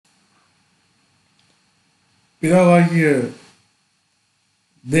பிதாவாகிய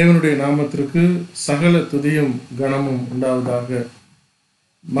தேவனுடைய நாமத்திற்கு சகல துதியும் கனமும் உண்டாவதாக.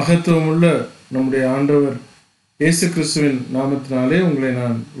 மகத்துவமுள்ள நம்முடைய ஆண்டவர் இயேசு கிறிஸ்துவின் நாமத்தினாலே உங்களை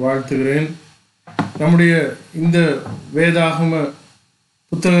நான் வாழ்த்துகிறேன். நம்முடைய இந்த வேதாகம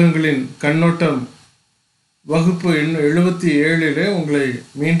புத்தகங்களின் கண்ணோட்டம் வகுப்பு 77 உங்களை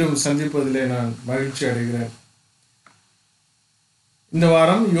மீண்டும் சந்திப்பதிலே நான் மகிழ்ச்சி அடைகிறேன். இந்த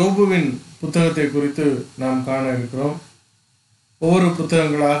வாரம் யோபுவின் புத்தகத்தை குறித்து நாம் காண இருக்கிறோம். ஒவ்வொரு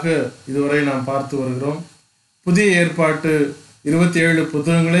புத்தகங்களாக இதுவரை நாம் பார்த்து வருகிறோம். புதிய ஏற்பாட்டு 27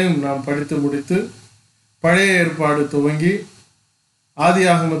 புத்தகங்களையும் நாம் படித்து முடித்து பழைய ஏற்பாடு துவங்கி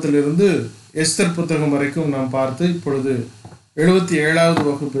ஆதியாகமத்திலிருந்து எஸ்தர் புத்தகம் வரைக்கும் நாம் பார்த்து இப்பொழுது 77வது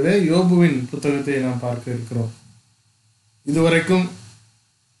வகுப்பிலே யோபுவின் புத்தகத்தை நாம் பார்க்க இருக்கிறோம். இதுவரைக்கும்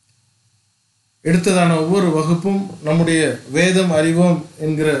எடுத்ததான ஒவ்வொரு வகுப்பும் நம்முடைய வேதம் அறிவோம்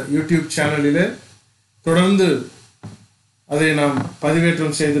என்கிற யூடியூப் சேனலிலே தொடர்ந்து அதை நாம்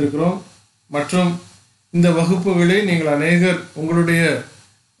பதிவேற்றம் செய்திருக்கிறோம். மற்றும் இந்த வகுப்புகளை நீங்கள் அநேகர் உங்களுடைய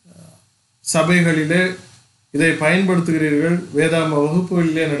சபைகளிலே இதை பயன்படுத்துகிறீர்கள், வேதாம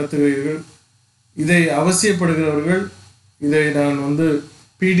வகுப்புகளிலே நடத்துகிறீர்கள். இதை அவசியப்படுகிறவர்கள் இதை நான்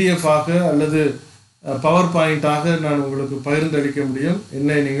PDF ஆக அல்லது பவர் பாயிண்டாக நான் உங்களுக்கு பகிர்ந்தளிக்க முடியும்.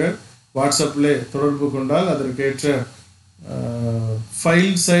 என்னை நீங்கள் வாட்ஸ்அப்பில் தொடர்பு கொண்டால் அதற்கேற்ற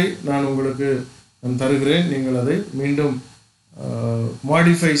ஃபைல்ஸை நான் உங்களுக்கு தருகிறேன். நீங்கள் அதை மீண்டும்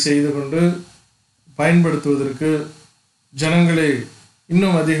மாடிஃபை செய்து கொண்டு பயன்படுத்துவதற்கு, ஜனங்களை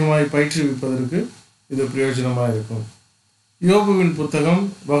இன்னும் அதிகமாய் பயிற்றுவிப்பதற்கு இது பிரயோஜனமாக இருக்கும். யோபுவின் புத்தகம்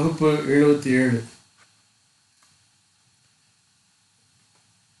வகுப்பு 77.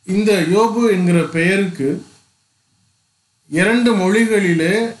 இந்த யோபு என்கிற பெயருக்கு 2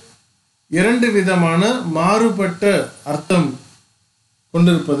 மொழிகளிலே 2 விதமான மாறுபட்ட அர்த்தம்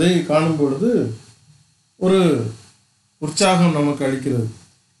கொண்டிருப்பதை காணும் பொழுது ஒரு உற்சாகம் நமக்கு அளிக்கிறது.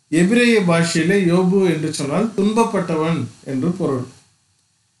 எபிரேய பாஷையிலே யோபு என்று சொன்னால் துன்பப்பட்டவன் என்று பொருள்.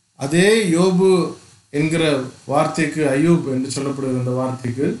 அதே யோபு என்கிற வார்த்தைக்கு, அயூப் என்று சொல்லப்படுகிற அந்த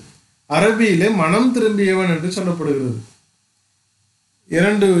வார்த்தைக்கு அரபியிலே மனம் திரும்பியவன் என்று சொல்லப்படுகிறது.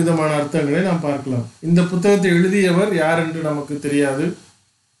 2 விதமான அர்த்தங்களை நாம் பார்க்கலாம். இந்த புத்தகத்தை எழுதியவர் யார் என்று நமக்கு தெரியாது,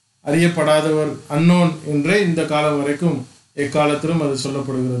 அறியப்படாதவர், அன்னோன் என்றே இந்த காலம் வரைக்கும் எக்காலத்திலும் அது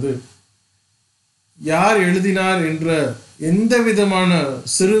சொல்லப்படுகிறது. யார் எழுதினார் என்ற எந்த விதமான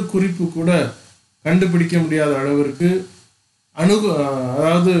சிறு குறிப்பு கூட கண்டுபிடிக்க முடியாத அளவிற்கு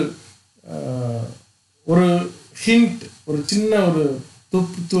அதாவது ஒரு ஹிண்ட், ஒரு சின்ன ஒரு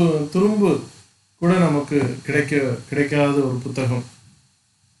துரும்பு கூட நமக்கு கிடைக்காத ஒரு புத்தகம்.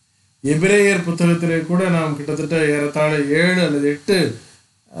 எபிரேயர் புத்தகத்திலே கூட நாம் கிட்டத்தட்ட ஏறத்தாழ 7 அல்லது 8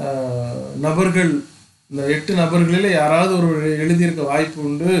 நபர்கள், இந்த 8 நபர்களில் யாராவது ஒரு எழுதியிருக்க வாய்ப்பு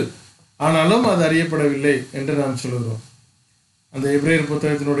உண்டு, ஆனாலும் அது அறியப்படவில்லை என்று நாம் சொல்கிறோம். அந்த எபிரேயர்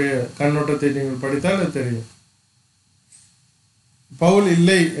புத்தகத்தினுடைய கண்ணோட்டத்தை நீங்கள் படித்தால் அது தெரியும். பவுல்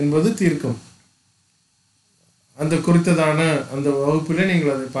இல்லை என்பது தீர்க்கம். அந்த குறித்ததான அந்த வகுப்பிலே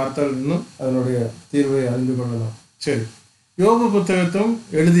நீங்கள் அதை பார்த்தால் இன்னும் அதனுடைய தீர்வை அறிந்து கொள்ளலாம். சரி, யோபு புத்தகத்தும்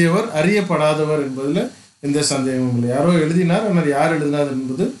எழுதியவர் அறியப்படாதவர் என்பதில் எந்த சந்தேகமும் இல்லை. யாரோ எழுதினார், ஆனால் யார் எழுதினார்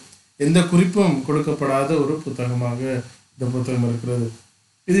என்பது எந்த குறிப்பும் கொடுக்கப்படாத ஒரு புத்தகமாக இந்த புத்தகம் இருக்கிறது.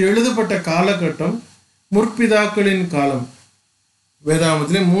 இது எழுதப்பட்ட காலகட்டம் முற்பிதாக்களின் காலம்.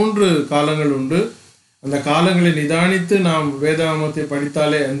 வேதாகமத்திலே 3 காலங்கள் உண்டு. அந்த காலங்களை நிதானித்து நாம் வேதாகமத்தை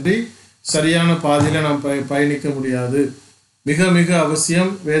படித்தாலே அன்றி சரியான பாதையில் நாம் பயணிக்க முடியாது. மிக மிக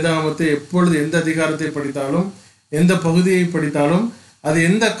அவசியம். வேதாகமத்தை எப்பொழுது எந்த அதிகாரத்தை படித்தாலும், எந்த பகுதியை படித்தாலும் அது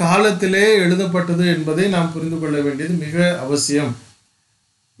எந்த காலத்திலே எழுதப்பட்டது என்பதை நாம் புரிந்து கொள்ள வேண்டியது மிக அவசியம்.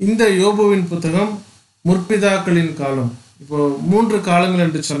 இந்த யோபுவின் புத்தகம் முற்பிதாக்களின் காலம். இப்போ 3 காலங்கள்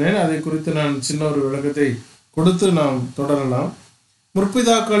என்று சொன்னேன். அதை குறித்து நான் சின்ன ஒரு விளக்கத்தை கொடுத்து நாம் தொடரலாம்.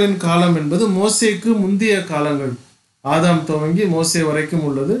 முற்பிதாக்களின் காலம் என்பது மோசேக்கு முந்தைய காலங்கள். ஆதாம் துவங்கி மோசே வரைக்கும்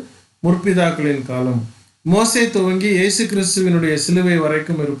உள்ளது முற்பிதாக்களின் காலம். மோசே துவங்கி இயேசு கிறிஸ்துவினுடைய சிலுவை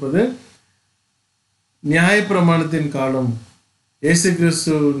வரைக்கும் இருப்பது நியாயப்பிரமாணத்தின் காலம். இயேசு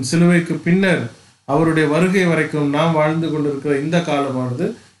கிறிஸ்து சிலுவைக்கு பின்னர் அவருடைய வருகை வரைக்கும் நாம் வாழ்ந்து கொண்டிருக்கிற இந்த காலமானது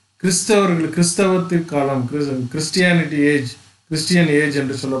கிறிஸ்தவத்தின் காலம், கிறிஸ்டியன் ஏஜ்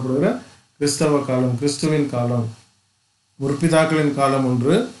என்று சொல்லப்படுகிற கிறிஸ்தவ காலம், கிறிஸ்துவின் காலம். முற்பிதாக்களின் காலம்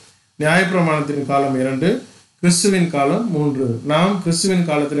 1, நியாயப்பிரமாணத்தின் காலம் 2, கிறிஸ்துவின் காலம் 3. நாம் கிறிஸ்துவின்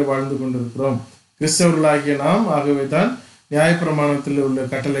காலத்தில் வாழ்ந்து கொண்டிருக்கிறோம். கிறிஸ்தவர்களாகிய நாம் ஆகவே தான் நியாயப்பிரமாணத்தில் உள்ள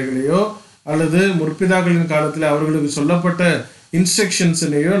கட்டளைகளையோ அல்லது முற்பிதாக்களின் காலத்தில் அவர்களுக்கு சொல்லப்பட்ட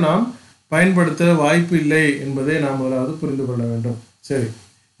இன்ஸ்ட்ரக்ஷன்ஸையோ நாம் பயன்படுத்த வாய்ப்பு இல்லை என்பதை நாம் முதலாவது புரிந்து கொள்ள வேண்டும். சரி,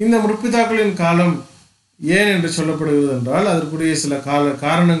 இந்த முற்பிதாக்களின் காலம் ஏன் என்று சொல்லப்படுகிறது என்றால் அதற்குரிய சில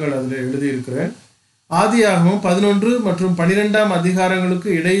காரணங்கள் அதில் எழுதியிருக்கிறேன். ஆதியாகமம் 11 மற்றும் 12 அதிகாரங்களுக்கு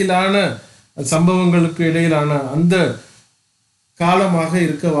இடையிலான சம்பவங்களுக்கு இடையிலான அந்த காலமாக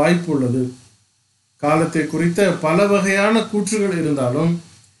இருக்க வாய்ப்பு உள்ளது. காலத்தை குறித்த பல வகையான கூற்றுகள் இருந்தாலும்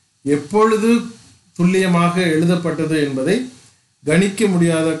எப்பொழுது துல்லியமாக எழுதப்பட்டது என்பதை கணிக்க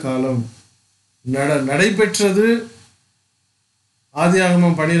முடியாத காலம். நடைபெற்றது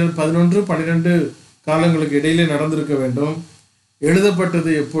ஆதியாகமம் 11, 12 காலங்களுக்கு இடையிலே நடந்திருக்க வேண்டும். எழுதப்பட்டது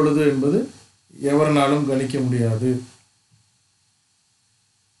எப்பொழுது என்பது எவராலும் கணிக்க முடியாது.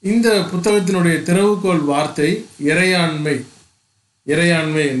 இந்த புத்தகத்தினுடைய திறவுகோல் வார்த்தை இறையாண்மை.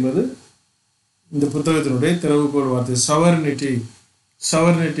 இறையாண்மை என்பது இந்த புத்தகத்தினுடைய திறவுகோல் வார்த்தை.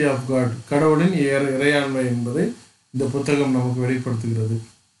 சவர்னிட்டி ஆஃப் காட், கடவுளின் இறையாண்மை என்பதை இந்த புத்தகம் நமக்கு வெளிப்படுத்துகிறது.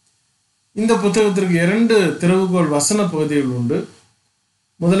 இந்த புத்தகத்திற்கு 2 திறவுகோல் வசன பகுதிகள் உண்டு.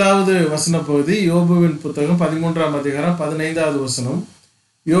 முதலாவது வசன பகுதி யோபுவின் புத்தகம் 13 அதிகாரம் 15வது வசனம்.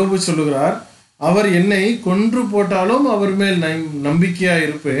 யோபு சொல்லுகிறார், அவர் என்னை கொன்று போட்டாலும் அவர் மேல் நம்பிக்கையா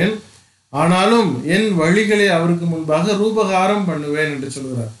இருப்பேன், ஆனாலும் என் வழிகளை அவருக்கு முன்பாக ரூபகாரம் பண்ணுவேன் என்று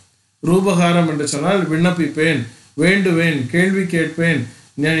சொல்கிறார். ரூபகாரம் என்று சொன்னால் விண்ணப்பிப்பேன், வேண்டுவேன், கேள்வி கேட்பேன்,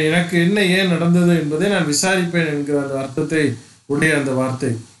 எனக்கு என்ன ஏன் நடந்தது என்பதை நான் விசாரிப்பேன் என்கிற அந்த அர்த்தத்தை உடைய அந்த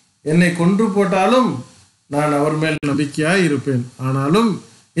வார்த்தை. என்னை கொன்று போட்டாலும் நான் அவர் மேல் நம்பிக்கையாய் இருப்பேன், ஆனாலும்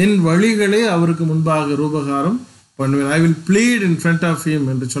என் வழிகளை அவருக்கு முன்பாக ரூபகாரம் பண்ணுவேன். I will pleat in front of him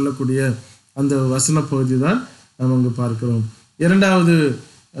என்று சொல்லக்கூடிய அந்த வசன பகுதி தான் நாம் அங்கு பார்க்கிறோம். 2வது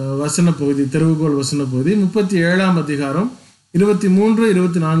வசன பகுதி, திறவுகோல் வசன பகுதி 37 அதிகாரம் 23,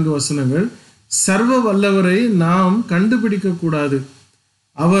 24 வசனங்கள். சர்வ வல்லவரை நாம் கண்டுபிடிக்க கூடாது.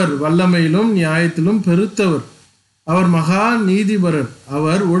 அவர் வல்லமையிலும் நியாயத்திலும் பெருத்தவர். அவர் மகா நீதிபரர்.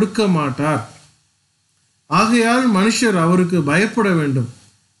 அவர் ஒடுக்க மாட்டார். ஆகையால் மனுஷர் அவருக்கு பயப்பட வேண்டும்.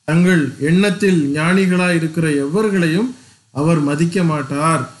 தங்கள் எண்ணத்தில் ஞானிகளாய் இருக்கிற எவர்களையும் அவர் மதிக்க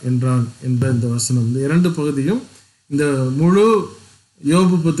மாட்டார் என்றான் என்ற இந்த வசனம். இந்த 2 பகுதியும் இந்த முழு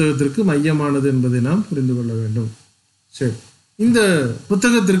யோபு புத்தகத்திற்கு மையமானது என்பதை நாம் புரிந்து கொள்ள வேண்டும். சரி, இந்த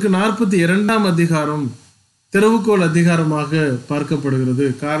புத்தகத்திற்கு 42 அதிகாரம் திறவுகோல் அதிகாரமாக பார்க்கப்படுகிறது.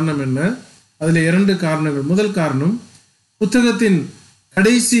 காரணம் என்ன? அதில் 2 காரணங்கள். முதல் காரணம், புத்தகத்தின்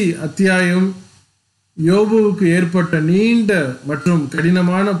கடைசி அத்தியாயம் யோபுவுக்கு ஏற்பட்ட நீண்ட மற்றும்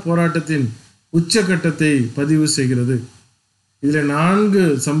கடினமான போராட்டத்தின் உச்சகட்டத்தை பதிவு செய்கிறது. இதில் 4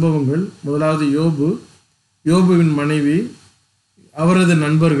 சம்பவங்கள். முதலாவது யோபுவின் மனைவி, அவரது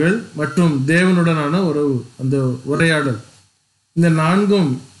நண்பர்கள் மற்றும் தேவனுடனான அந்த உரையாடல். இந்த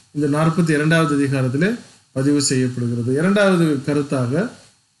 4ம் இந்த 42வது அதிகாரத்தில் பதிவு செய்யப்படுகிறது. 2வது கருத்தாக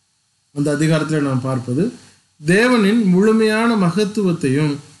அந்த அதிகாரத்தில் நாம் பார்ப்பது, தேவனின் முழுமையான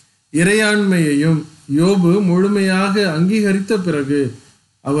மகத்துவத்தையும் இறையாண்மையையும் யோபு முழுமையாக அங்கீகரித்த பிறகு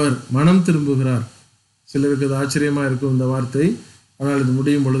அவர் மனம் திரும்புகிறார். சிலருக்கு அது ஆச்சரியமா இருக்கும் இந்த வார்த்தை, ஆனால் இது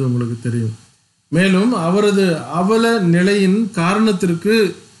முடியும் பொழுது உங்களுக்கு தெரியும். மேலும் அவரது அவல நிலையின் காரணத்திற்கு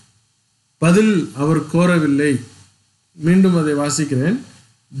பதில் அவர் கோரவில்லை. மீண்டும் அதை வாசிக்கிறேன்.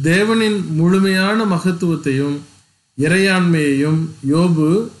 தேவனின் முழுமையான மகத்துவத்தையும் இறையாண்மையையும் யோபு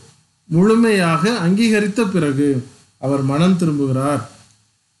முழுமையாக அங்கீகரித்த பிறகு அவர் மனம் திரும்புகிறார்.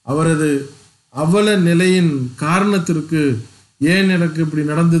 அவரது அவல நிலையின் காரணத்திற்கு, ஏன் எனக்கு இப்படி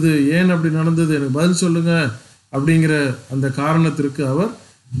நடந்தது, ஏன் அப்படி நடந்தது, எனக்கு பதில் சொல்லுங்க அப்படிங்கிற அந்த காரணத்திற்கு அவர்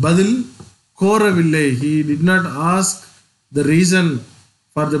பதில் கோரவில்லை. He did not ask the reason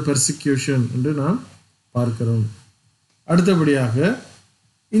for the persecution என்று நாம் பார்க்கிறோம். அடுத்தபடியாக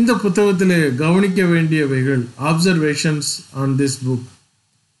இந்த புத்தகத்தில் கவனிக்க வேண்டியவைகள், ஆப்சர்வேஷன்ஸ் ஆன் திஸ் புக்.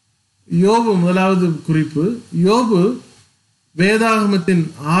 யோபு, முதலாவது குறிப்பு, யோபு வேதாகமத்தின்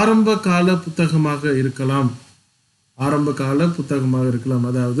ஆரம்ப கால புத்தகமாக இருக்கலாம்.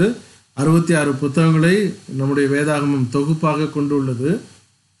 அதாவது 66 புத்தகங்களை நம்முடைய வேதாகமம் தொகுப்பாக கொண்டுள்ளது.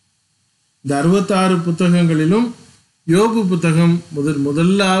 இந்த 66 புத்தகங்களிலும் யோபு புத்தகம்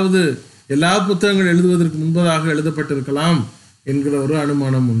முதலாவது எல்லா புத்தகங்கள் எழுதுவதற்கு முன்பதாக எழுதப்பட்டிருக்கலாம் என்கிற ஒரு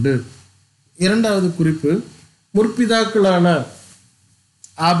அனுமானம் உண்டு. 2வது குறிப்பு, முற்பிதாக்களான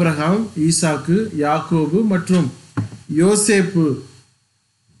ஆபிரகாம், ஈசாக்கு, யாக்கோபு மற்றும் யோசேப்பு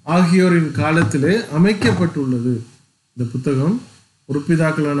ஆகியோரின் காலத்திலே அமைக்கப்பட்டுள்ளது. இந்த புத்தகம்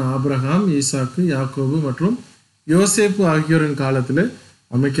முற்பிதாக்களான ஆபிரகாம், ஈசாக்கு, யாக்கோபு மற்றும் யோசேப்பு ஆகியோரின் காலத்திலே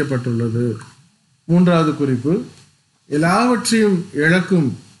அமைக்கப்பட்டுள்ளது. 3வது குறிப்பு, எல்லாவற்றையும் இழக்கும்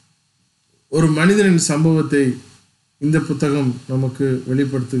ஒரு மனிதனின் சம்பவத்தை இந்த புத்தகம் நமக்கு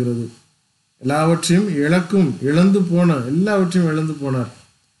வெளிப்படுத்துகிறது. எல்லாவற்றையும் இழந்து போனார்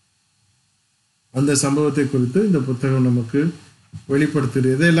அந்த சம்பவத்தை குறித்து இந்த புத்தகம் நமக்கு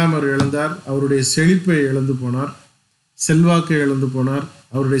வெளிப்படுத்துகிறது. எதையெல்லாம் அவர் இழந்தார்? அவருடைய செழிப்பை இழந்து போனார், செல்வாக்கை இழந்து போனார்,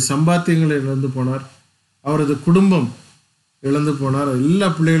 அவருடைய சம்பாத்தியங்களை இழந்து போனார், அவரது குடும்பம் இழந்து போனார், எல்லா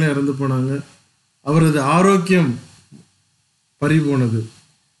பிள்ளைகளும் இறந்து போனாங்க, அவரது ஆரோக்கியம் பறிபோனது.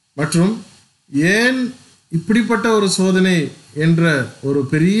 மற்றும் ஏன் இப்படிப்பட்ட ஒரு சோதனை என்ற ஒரு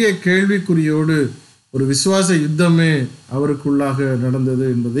பெரிய கேள்விக்குறியோடு ஒரு விசுவாச யுத்தமே அவருக்குள்ளாக நடந்தது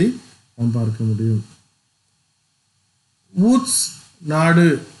என்பதை நாம் பார்க்க முடியும். ஊத்ஸ் நாடு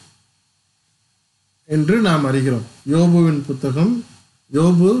என்று நாம் அறிகிறோம். யோபுவின் புத்தகம்,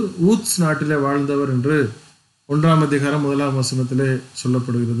 யோபு ஊத்ஸ் நாட்டிலே வாழ்ந்தவர் என்று 1ஆம் அதிகாரம் 1ஆம் வசனத்திலே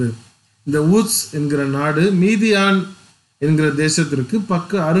சொல்லப்படுகிறது. இந்த ஊத்ஸ் என்கிற நாடு மீதியான் என்கிற தேசத்திற்கு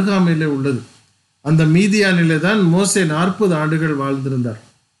பக்க அருகாமையிலே உள்ளது. அந்த மீதியானிலே தான் மோசே 40 ஆண்டுகள் வாழ்ந்திருந்தார்.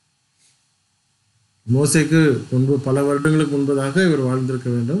 மோசேக்கு முன்பு பல வருடங்களுக்கு முன்பதாக இவர் வாழ்ந்திருக்க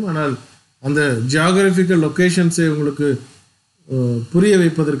வேண்டும். ஆனால் அந்த ஜியாகிரபிக்கல் லொகேஷன்ஸை உங்களுக்கு புரிய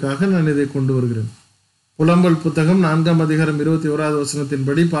வைப்பதற்காக நான் இதை கொண்டு வருகிறேன். புலம்பல் புத்தகம் 4ஆம் அதிகாரம் 21வது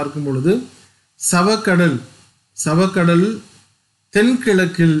வசனத்தின்படி பார்க்கும் பொழுது சவக்கடல்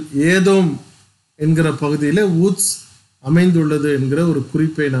தென்கிழக்கில் ஏதோம் என்கிற பகுதியில் ஊத்ஸ் அமைந்துள்ளது என்கிற ஒரு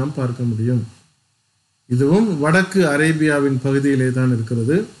குறிப்பை நாம் பார்க்க முடியும். இதுவும் வடக்கு அரேபியாவின் பகுதியிலே தான்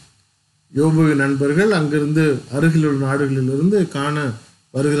இருக்கிறது. யோபுவின் நண்பர்கள் அங்கிருந்து அருகிலுள்ள நாடுகளிலிருந்து காண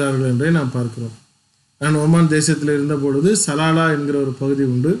வருகிறார்கள் என்றே நாம் பார்க்கிறோம். நான் ஒமான் தேசத்தில் இருந்த பொழுது சலாலா என்கிற ஒரு பகுதி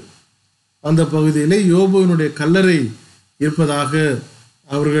உண்டு. அந்த பகுதியிலே யோபுவினுடைய கல்லறை இருப்பதாக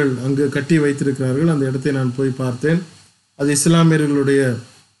அவர்கள் அங்கு கட்டி வைத்திருக்கிறார்கள். அந்த இடத்தை நான் போய் பார்த்தேன். அது இஸ்லாமியர்களுடைய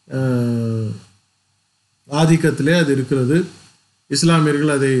ஆதிக்கத்திலே அது இருக்கிறது.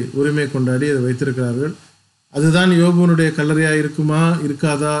 இஸ்லாமியர்கள் அதை உரிமை கொண்டாடி அதை வைத்திருக்கிறார்கள். அதுதான் யோபுவினுடைய கல்லறையாக இருக்குமா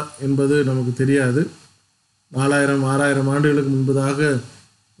இருக்காதா என்பது நமக்கு தெரியாது. 4000-6000 ஆண்டுகளுக்கு முன்பதாக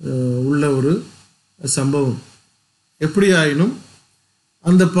உள்ள ஒரு சம்பவம். எப்படியாயினும்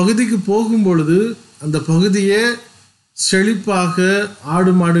அந்த பகுதிக்கு போகும் பொழுது அந்த பகுதியே செழிப்பாக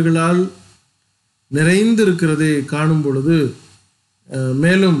ஆடு மாடுகளால் நிறைந்து இருக்கிறதை காணும் பொழுது,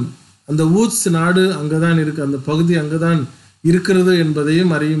 மேலும் அந்த ஊத்ஸ் நாடு அங்கதான் இருக்கு, அந்த பகுதி அங்கதான் இருக்கிறது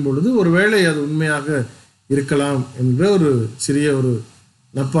என்பதையும் அறியும் பொழுது ஒருவேளை அது உண்மையாக இருக்கலாம் என்ற ஒரு சிறிய ஒரு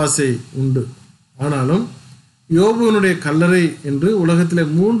நப்பாசை உண்டு. ஆனாலும் யோபுவினுடைய கல்லறை என்று உலகத்திலே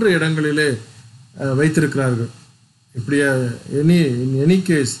 3 இடங்களிலே வைத்திருக்கிறார்கள். இப்படியா எனி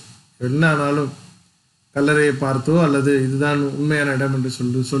கேஸ் என்ன ஆனாலும் கல்லறையை பார்த்தோ அல்லது இதுதான் உண்மையான இடம்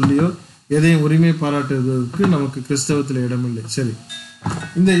என்று சொல்லியோ எதையும் உரிமை பாராட்டுவதற்கு நமக்கு கிறிஸ்தவத்தில் இடமில்லை. சரி,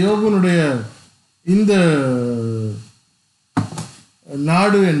 இந்த யோபுனுடைய இந்த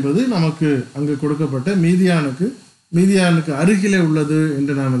நாடு என்பது நமக்கு அங்கு கொடுக்கப்பட்ட மீதியானுக்கு அருகிலே உள்ளது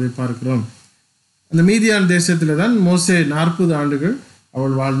என்று நாம் அதை பார்க்கிறோம். அந்த மீதியான் தேசத்திலே தான் மோசே 40 ஆண்டுகள்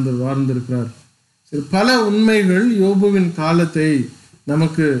அவள் வாழ்ந்திருக்கிறார். சரி, பல உண்மைகள் யோபுவின் காலத்தை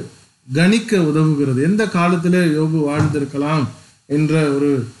நமக்கு கணிக்க உதவுகிறது. எந்த காலத்திலே யோபு வாழ்ந்திருக்கலாம் என்ற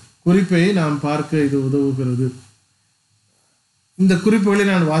ஒரு குறிப்பை நாம் பார்க்க இது உதவுகிறது. இந்த குறிப்புகளை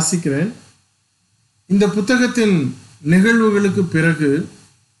நான் வாசிக்கிறேன். இந்த புத்தகத்தின் நிகழ்வுகளுக்கு பிறகு,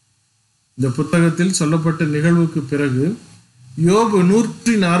 இந்த புத்தகத்தில் சொல்லப்பட்ட நிகழ்வுக்கு பிறகு யோபு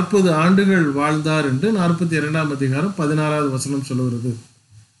 140 ஆண்டுகள் வாழ்ந்தார் என்று 42ஆம் அதிகாரம் 16வது வசனம் சொல்லுகிறது.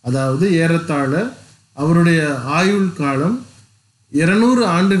 அதாவது ஏறத்தாழ அவருடைய ஆயுள் காலம் 200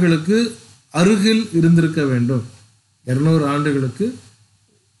 ஆண்டுகளுக்கு அருகில் இருந்திருக்க வேண்டும். 200 ஆண்டுகளுக்கு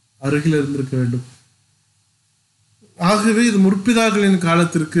அருகில் இருந்திருக்க வேண்டும். ஆகவே இது முற்பிதாக்களின்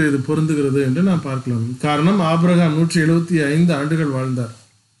காலத்திற்கு இது பொருந்துகிறது என்று நாம் பார்க்கலாம். காரணம், ஆபிரகாம் 175 ஆண்டுகள் வாழ்ந்தார்.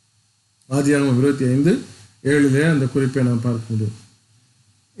 ஆதியாகமம் 25:7 அந்த குறிப்பை நாம் பார்க்க முடியும்.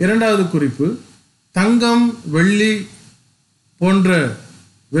 2வது குறிப்பு, தங்கம் வெள்ளி போன்ற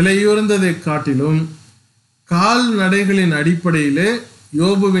விலையுயர்ந்ததை காட்டிலும் கால்நடைகளின் அடிப்படையிலே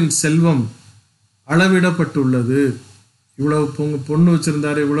யோபுவின் செல்வம் அளவிடப்பட்டுள்ளது. இவ்வளவு பொண்ணு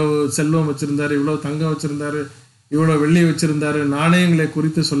வச்சிருந்தாரு, இவ்வளவு செல்வம் வச்சிருந்தாரு, இவ்வளவு தங்கம் வச்சிருந்தாரு, இவ்வளவு வெள்ளி வச்சிருந்தாரு, நாணயங்களை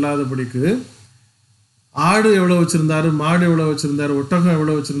குறித்து சொல்லாதபடிக்கு ஆடு எவ்வளவு வச்சிருந்தாரு, மாடு எவ்வளவு வச்சிருந்தாரு, ஒட்டகம்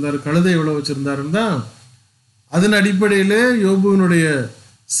எவ்வளவு வச்சிருந்தாரு, கழுதை எவ்வளவு வச்சிருந்தாருன்னு தான் அதன் அடிப்படையிலே யோபுவினுடைய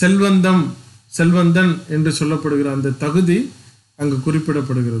செல்வந்தன் என்று சொல்லப்படுகிற அந்த தகுதி அங்கு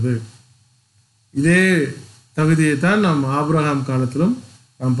குறிப்பிடப்படுகிறது. இதே தகுதியை தான் நாம் ஆபிரகாம் காலத்திலும்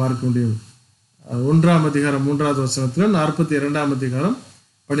நாம் பார்க்க முடியும். 1ஆம் அதிகாரம் 3வது வசனத்திலும் 42ஆம் அதிகாரம்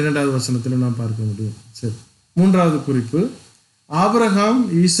 12வது வசனத்திலும் நாம் பார்க்க முடியும். சரி, 3வது குறிப்பு, ஆபிரகாம்,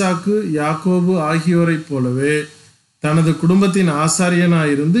 ஈசாக்கு, யாக்கோபு ஆகியோரை போலவே தனது குடும்பத்தின்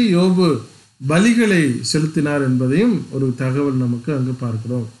ஆசாரியனாயிருந்து யோபு பலிகளை செலுத்தினார் என்பதையும் ஒரு தகவல் நமக்கு அங்கு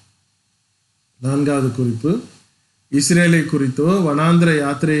பார்க்கிறோம். 4வது குறிப்பு, இஸ்ரேலை குறித்தோ வனாந்திர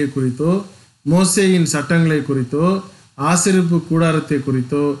யாத்திரையை குறித்தோ மோசேயின் சட்டங்களை குறித்தோ ஆசரிப்பு கூடாரத்தை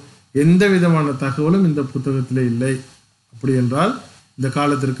குறித்தோ எந்த விதமான தகவலும் இந்த புத்தகத்திலே இல்லை. அப்படி என்றால் இந்த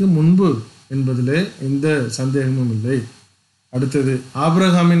காலத்திற்கு முன்பு என்பதிலே எந்த சந்தேகமும் இல்லை. அடுத்தது,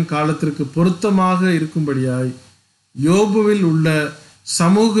 ஆபிரகாமின் காலத்திற்கு பொருத்தமாக இருக்கும்படியாய் யோபுவில் உள்ள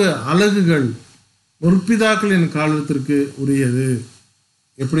சமூக அலகுகள் முற்பிதாக்களின் காலத்திற்கு உரியது.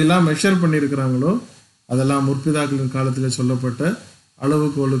 எப்படிலாம் மெஷர் பண்ணியிருக்கிறாங்களோ அதெல்லாம் முற்பிதாக்களின் காலத்தில் சொல்லப்பட்ட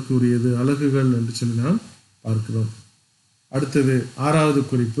அளவுகோலுக்கு உரியது, அலகுகள் என்று சொல்லி நாம் பார்க்கிறோம். அடுத்தது 6வது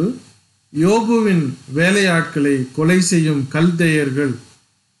குறிப்பு, யோபுவின் வேலையாட்களை கொலை செய்யும் கல்தேயர்கள்.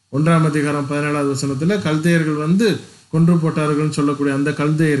 1ஆம் அதிகாரம் 17வது வசனத்தில் கல்தேயர்கள் வந்து கொன்று போட்டார்கள் சொல்லக்கூடிய அந்த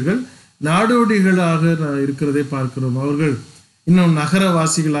கல்தேயர்கள் நாடோடிகளாக இருக்கிறதை பார்க்கிறோம். அவர்கள் இன்னும்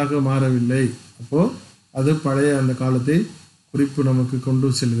நகரவாசிகளாக மாறவில்லை. அப்போ அது பழைய அந்த காலத்தை குறிப்பு நமக்கு கொண்டு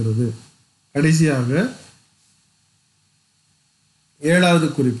செல்கிறது. கடைசியாக 7வது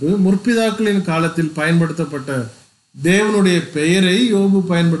குறிப்பு, முற்பிதாக்களின் காலத்தில் பயன்படுத்தப்பட்ட தேவனுடைய பெயரை யோபு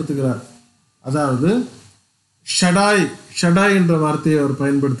பயன்படுத்துகிறார். அதாவது ஷடாய், ஷடாய் என்ற வார்த்தையை அவர்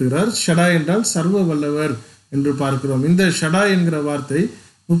பயன்படுத்துகிறார். ஷடாய் என்றால் சர்வ வல்லவர் என்று பார்க்கிறோம். இந்த ஷடாய் என்கிற வார்த்தை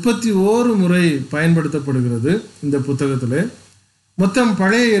 31 முறை பயன்படுத்தப்படுகிறது இந்த புத்தகத்திலே. மொத்தம்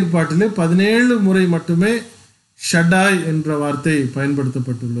பழைய ஏற்பாட்டிலே 17 முறை மட்டுமே ஷடாய் என்ற வார்த்தை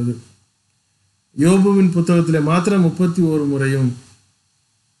பயன்படுத்தப்பட்டுள்ளது. யோபுவின் புத்தகத்திலே மாத்திரம் 31 முறையும்,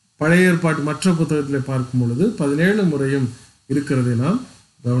 பழைய ஏற்பாட்டு மற்ற புத்தகத்திலே பார்க்கும் பொழுது 17 முறையும் இருக்கிறதை நாம்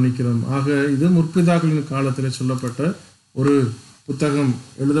கவனிக்கிறோம். ஆக இது முற்பிதாக்களின் காலத்தில் சொல்லப்பட்ட ஒரு புத்தகம்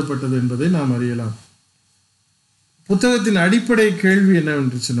எழுதப்பட்டது என்பதை நாம் அறியலாம். புத்தகத்தின் அடிப்படை கேள்வி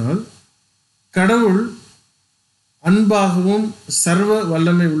என்னவென்று சொன்னால், கடவுள் அன்பாகவும் சர்வ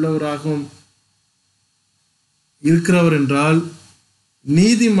வல்லமை உள்ளவராகவும் இருக்கிறவர் என்றால்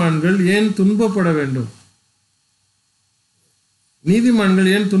நீதிமான்கள் ஏன் துன்பப்பட வேண்டும்? நீதிமான்கள்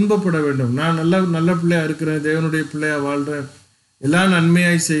ஏன் துன்பப்பட வேண்டும்? நான் நல்ல பிள்ளையா இருக்கிறேன், தேவனுடைய பிள்ளையா வாழ்றேன், எல்லாம்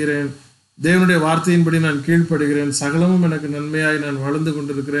நன்மையாய் செய்கிறேன், தேவனுடைய வார்த்தையின்படி நான் கீழ்ப்படுகிறேன், சகலமும் எனக்கு நன்மையாய் நான் வாழ்ந்து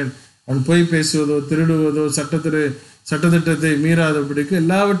கொண்டிருக்கிறேன், நான் பொய் பேசுவதோ திருடுவதோ சட்டத்திட்டத்தை மீறாதபடிக்கு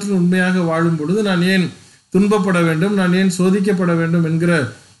எல்லாவற்றிலும் உண்மையாக வாழும் பொழுது நான் ஏன் துன்பப்பட வேண்டும், நான் ஏன் சோதிக்கப்பட வேண்டும் என்கிற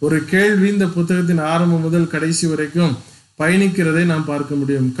ஒரு கேள்வி இந்த புத்தகத்தின் ஆரம்பம் முதல் கடைசி வரைக்கும் பயணிக்கிறதை நாம் பார்க்க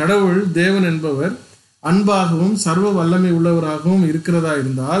முடியும். கடவுள் தேவன் என்பவர் அன்பாகவும் சர்வ வல்லமை உள்ளவராகவும் இருக்கிறதா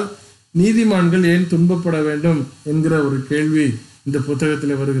இருந்தால் நீதிமான்கள் ஏன் துன்பப்பட வேண்டும் என்கிற ஒரு கேள்வி இந்த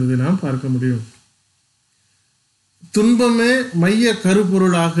புத்தகத்தில் வருகிறதை நாம் பார்க்க முடியும். துன்பமே மைய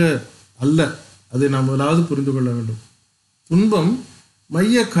கருப்பொருளாக அல்ல, அதை நாம் முதலாவது புரிந்து கொள்ள வேண்டும். துன்பம்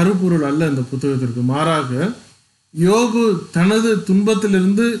மைய கருப்பொருள் அல்ல இந்த புத்தகத்திற்கு. மாறாக யோபு தனது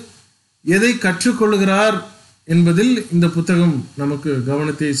துன்பத்திலிருந்து எதை கற்றுக்கொள்கிறார் என்பதில் இந்த புத்தகம் நமக்கு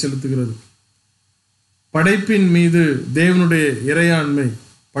கவனத்தை செலுத்துகிறது. படைப்பின் மீது தேவனுடைய இறையாண்மை,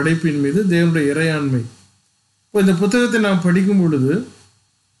 படைப்பின் மீது தேவனுடைய இறையாண்மை. இப்போ இந்த புத்தகத்தை நாம் படிக்கும் பொழுது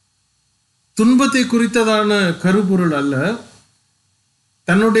துன்பத்தை குறித்ததான கருப்பொருள் அல்ல,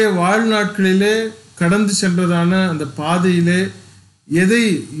 தன்னுடைய வாழ்நாட்களிலே கடந்து சென்றதான அந்த பாதையிலே எதை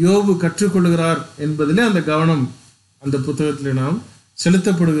யோபு கற்றுக்கொள்கிறார் என்பதிலே அந்த கவனம் அந்த புத்தகத்திலே நாம்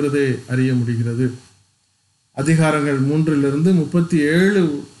செலுத்தப்படுகிறதை அறிய முடிகிறது. அதிகாரங்கள் 3லிருந்து 37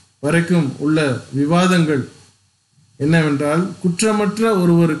 வரைக்கும் உள்ள விவாதங்கள் என்னவென்றால், குற்றமற்ற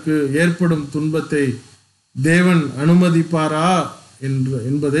ஒருவருக்கு ஏற்படும் துன்பத்தை தேவன் அனுமதிப்பாரா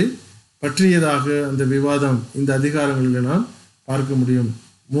என்பதை பற்றியதாக அந்த விவாதம் இந்த அதிகாரங்களில் நாம் பார்க்க முடியும்.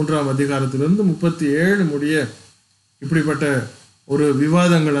 3ஆம் அதிகாரத்திலிருந்து 37 முடிய இப்படிப்பட்ட ஒரு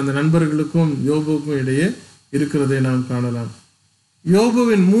விவாதங்கள் அந்த நண்பர்களுக்கும் யோபுவுக்கும் இடையே இருக்கிறதை நாம் காணலாம்.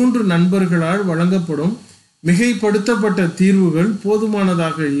 யோபுவின் 3 நண்பர்களால் வழங்கப்படும் மிகைப்படுத்தப்பட்ட தீர்வுகள்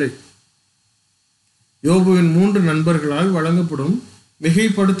போதுமானதாக இல்லை. யோபுவின் 3 நண்பர்களால் வழங்கப்படும்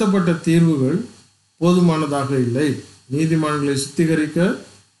மிகைப்படுத்தப்பட்ட தீர்வுகள் போதுமானதாக இல்லை. நீதிமான்களை சுத்திகரிக்க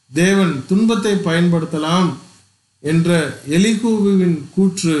தேவன் துன்பத்தை பயன்படுத்தலாம் என்ற எலிகூவின்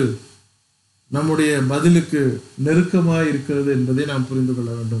கூற்று நம்முடைய பதிலுக்கு நெருக்கமாக இருக்கிறது என்பதை நாம் புரிந்து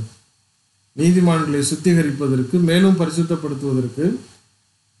கொள்ள வேண்டும். நீதிமான்களை சுத்திகரிப்பதற்கு, மேலும் பரிசுத்தப்படுத்துவதற்கு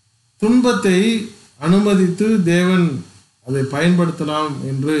துன்பத்தை அனுமதித்து தேவன் அதை பயன்படுத்தலாம்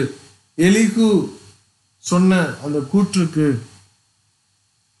என்று எலிகு சொன்ன அந்த கூற்றுக்கு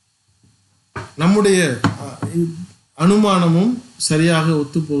நம்முடைய அனுமானமும் சரியாக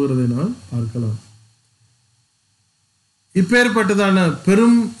ஒத்துப்போகிறதை நாம் பார்க்கலாம். இப்பேற்பட்டதான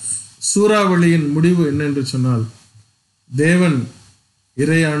பெரும் சூறாவளியின் முடிவு என்னென்று சொன்னால், தேவன்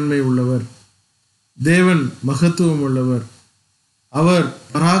இறையாண்மை உள்ளவர், தேவன் மகத்துவம் உள்ளவர், அவர்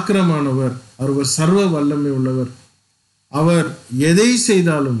பராக்கிரமானவர், அவர் சர்வ வல்லமை உள்ளவர். அவர் எதை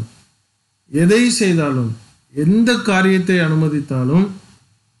செய்தாலும் எந்த காரியத்தை அனுமதித்தாலும்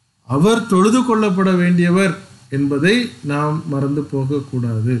அவர் தொழுது கொள்ளப்பட வேண்டியவர் என்பதை நாம் மறந்து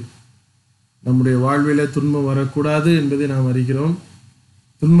போகக்கூடாது. நம்முடைய வாழ்வில துன்பம் வரக்கூடாது என்பதை நாம் அறிகிறோம்.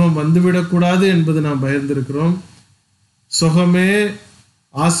 துன்பம் வந்துவிடக்கூடாது என்பது நாம் பயந்திருக்கிறோம். சுகமே,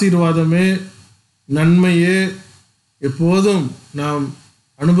 ஆசீர்வாதமே, நன்மையே எப்போதும் நாம்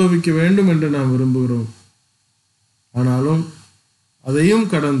அனுபவிக்க வேண்டும் என்று நாம் விரும்புகிறோம். ஆனாலும் அதையும்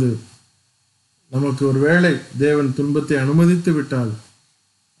கடந்து நமக்கு ஒரு வேளை தேவன் துன்பத்தை அனுமதித்து விட்டால்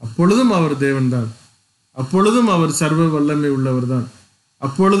அப்பொழுதும் அவர் தேவன்தான், அப்பொழுதும் அவர் சர்வ வல்லமை உள்ளவர் தான்,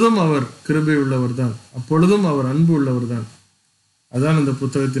 அப்பொழுதும் அவர் கிருபை உள்ளவர் தான், அப்பொழுதும் அவர் அன்பு உள்ளவர் தான். அதான் இந்த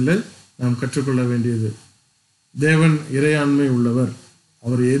புத்தகத்தில் நாம் கற்றுக்கொள்ள வேண்டியது. தேவன் இறையாண்மை உள்ளவர்.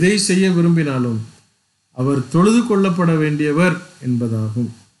 அவர் எதை செய்ய விரும்பினாலும் அவர் தொழுது கொள்ளப்பட வேண்டியவர் என்பதாகும்.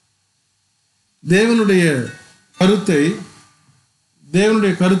 தேவனுடைய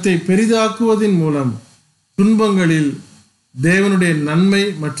கருத்தை பெரிதாக்குவதன் மூலம் துன்பங்களில் தேவனுடைய நன்மை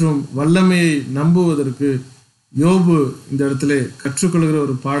மற்றும் வல்லமையை நம்புவதற்கு யோபு இந்த இடத்துல கற்றுக்கொள்கிற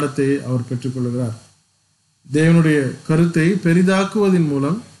ஒரு பாடத்தை அவர் பெற்றுக்கொள்கிறார். தேவனுடைய கருத்தை பெரிதாக்குவதன்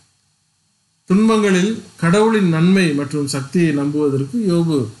மூலம் துன்பங்களில் கடவுளின் நன்மை மற்றும் சக்தியை நம்புவதற்கு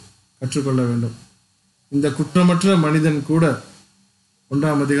யோபு கற்றுக்கொள்ள வேண்டும். இந்த குற்றமற்ற மனிதன் கூட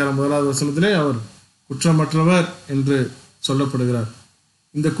 1ஆம் அதிகாரம் 1வது வசனத்திலே அவர் குற்றமற்றவர் என்று சொல்லப்படுகிறார்.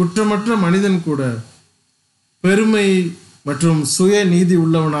 இந்த குற்றமற்ற மனிதன் கூட பெருமை மற்றும் சுய நீதி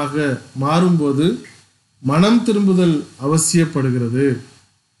உள்ளவனாக மாறும்போது மனம் திரும்புதல் அவசியப்படுகிறது.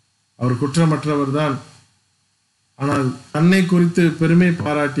 அவர் குற்றமற்றவர் தான், ஆனால் தன்னை குறித்து பெருமை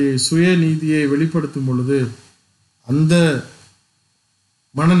பாராட்டி சுய நீதியை வெளிப்படுத்தும் பொழுது அந்த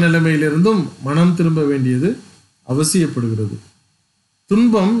மனநிலைமையிலிருந்தும் மனம் திரும்ப வேண்டியது அவசியப்படுகிறது.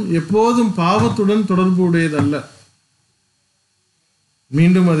 துன்பம் எப்போதும் பாவத்துடன் தொடர்பு உடையதல்ல.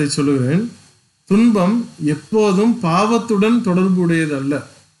 மீண்டும் அதை சொல்லுகிறேன், துன்பம் எப்போதும் பாவத்துடன் தொடர்பு உடையதல்ல.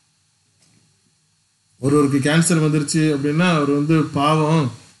 ஒருவருக்கு கேன்சர் வந்துருச்சு அப்படின்னா அவர்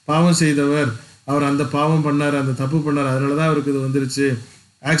பாவம் செய்தவர், அவர் அந்த பாவம் பண்ணார், அந்த தப்பு பண்ணார், அதனாலதான் அவருக்கு இது வந்துருச்சு.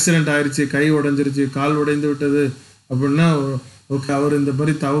 ஆக்சிடென்ட் ஆயிடுச்சு, கை உடைஞ்சிருச்சு, கால் உடைந்து விட்டது அப்படின்னா ஓகே, அவர் இந்த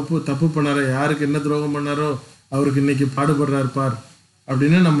மாதிரி தப்பு பண்ணாரோ, யாருக்கு என்ன துரோகம் பண்ணாரோ அவருக்கு இன்னைக்கு பாடுபடுறார் பார்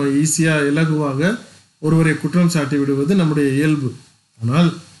அப்படின்னு நம்ம ஈஸியா இலகுவாக ஒருவரை குற்றம் சாட்டி விடுவது நம்முடைய இயல்பு. ஆனால்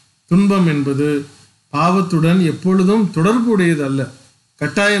துன்பம் என்பது பாவத்துடன் எப்பொழுதும் தொடர்பு உடையது அல்ல,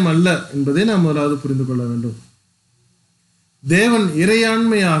 கட்டாயம் அல்ல என்பதை நாம் முதலாவது புரிந்து கொள்ள வேண்டும். தேவன்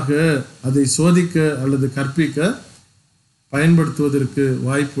இறையாண்மையாக அதை சோதிக்க அல்லது கற்பிக்க பயன்படுத்துவதற்கு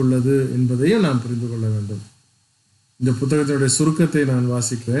வாய்ப்பு உள்ளது என்பதையும் நாம் புரிந்து கொள்ள வேண்டும். இந்த புத்தகத்தினுடைய சுருக்கத்தை நான்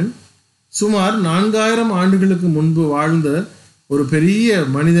வாசிக்கிறேன். சுமார் 4000 ஆண்டுகளுக்கு முன்பு வாழ்ந்த ஒரு பெரிய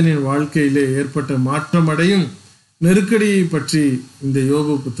மனிதனின் வாழ்க்கையிலே ஏற்பட்ட மாற்றமடையும் நெருக்கடியை பற்றி இந்த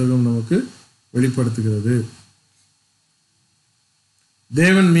யோபு புத்தகம் நமக்கு வெளிப்படுத்துகிறது.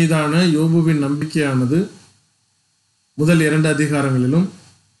 தேவன் மீதான யோபுவின் நம்பிக்கையானது முதல் 2 அதிகாரங்களிலும்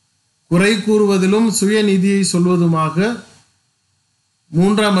குறை கூறுவதிலும் சுயநீதியை சொல்வதுமாக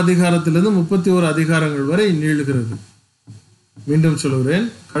 3ஆம் அதிகாரத்திலிருந்து 31 அதிகாரங்கள் வரை நீளுகிறது. மீண்டும் சொல்கிறேன்,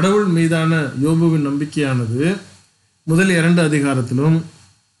 கடவுள் மீதான யோபுவின் நம்பிக்கையானது முதல் 2 அதிகாரத்திலும்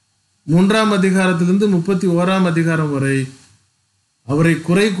 3ஆம் அதிகாரத்திலிருந்து 31ஆம் அதிகாரம் வரை அவரை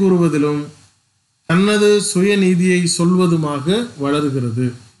குறை கூறுவதிலும் தனது சுயநீதியை சொல்வதுமாக வளர்கிறது.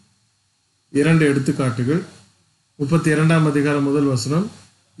 2 எடுத்துக்காட்டுகள். 32ஆம் அதிகாரம் முதல் வசனம்,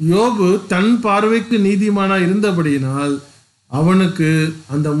 யோபு தன் பார்வைக்கு நீதிமானா இருந்தபடியினால் அவனுக்கு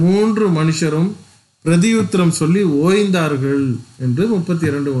அந்த 3 மனுஷரும் பிரதியுத்தரம் சொல்லி ஓய்ந்தார்கள் என்று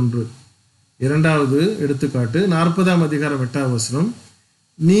 32:1. 2வது எடுத்துக்காட்டு 40ஆம் அதிகாரம் 8ஆம் வசனம்,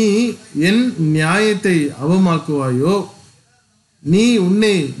 நீ என் நியாயத்தை அவமாக்குவாயோ, நீ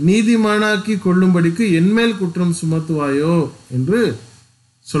உன்னை நீதிமானாக்கி கொள்ளும்படிக்கு என்மேல் குற்றம் சுமத்துவாயோ என்று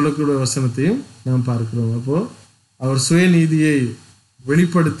சொல்லக்கூடிய வசனத்தையும் நாம் பார்க்கிறோம். அப்போ அவர் சுயநீதியை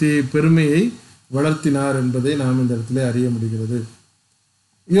வெளிப்படுத்தி பெருமையை வளர்த்தினார் என்பதை நாம் இந்த இடத்துல அறிய முடிகிறது.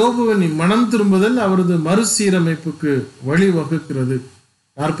 யோபுவின் மனம் திரும்புதல் அவரது மறுசீரமைப்புக்கு வழிவகுக்கிறது.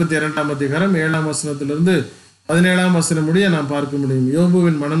 42ஆம் அதிகாரம் 7ஆம் வசனத்திலிருந்து 17ஆம் வசனம் முடிய நாம் பார்க்க முடியும்.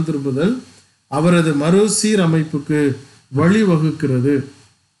 யோபுவின் மனம் திரும்புதல் அவரது மறுசீரமைப்புக்கு வழிவகுக்கிறது.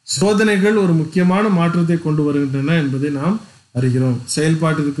 சோதனைகள் ஒரு முக்கியமான மாற்றத்தை கொண்டு வருகின்றன என்பதை நாம் அறிகிறோம்.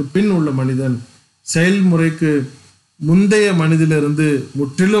 செயல்பாட்டிற்கு பின் உள்ள மனிதன் செயல்முறைக்கு முந்தைய மனிதனிலிருந்து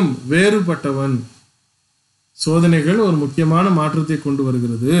முற்றிலும் வேறுபட்டவன். சோதனைகள் ஒரு முக்கியமான மாற்றத்தை கொண்டு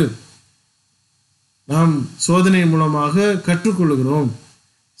வருகிறது. நாம் சோதனை மூலமாக கற்றுக்கொள்கிறோம்.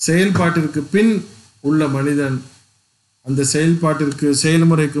 செயல்பாட்டிற்கு பின் உள்ள மனிதன் அந்த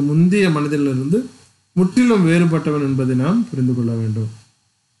செயல்முறைக்கு முந்தைய மனிதனிலிருந்து முற்றிலும் வேறுபட்டவன் என்பதை நாம் புரிந்து கொள்ள வேண்டும்.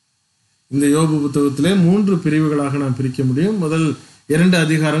 இந்த யோபு புத்தகத்திலே 3 பிரிவுகளாக நாம் பிரிக்க முடியும். முதல் 2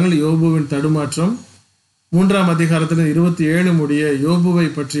 அதிகாரங்கள் யோபுவின் தடுமாற்றம், 3ஆம் அதிகாரத்தில் 27 முடிய யோபுவை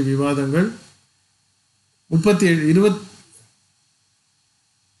பற்றி விவாதங்கள், 38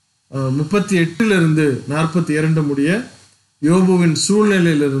 48 42 முடிய யோபுவின்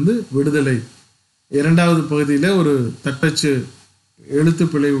சூழ்நிலையிலிருந்து விடுதலை. இரண்டாவது பகுதியில் ஒரு தட்டச்சு எழுத்து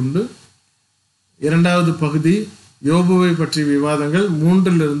பிழை உண்டு. இரண்டாவது பகுதி யோபுவை பற்றிய விவாதங்கள்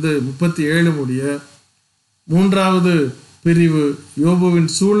 3-37 முடிய. மூன்றாவது பிரிவு யோபுவின்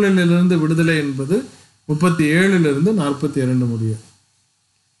சூழ்நிலையிலிருந்து விடுதலை என்பது 37-42 முடிய.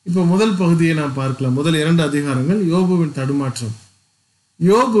 இப்போ முதல் பகுதியை நாம் பார்க்கலாம். முதல் 2 அதிகாரங்கள் யோபுவின் தடுமாற்றம்.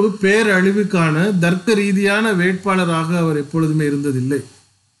 யோபு பேரழிவுக்கான தர்க்க ரீதியான வேட்பாளராக அவர் எப்பொழுதுமே இருந்ததில்லை.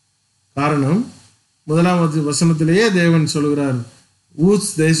 காரணம், 1 வசனத்திலேயே தேவன் சொல்கிறார், ஊஸ்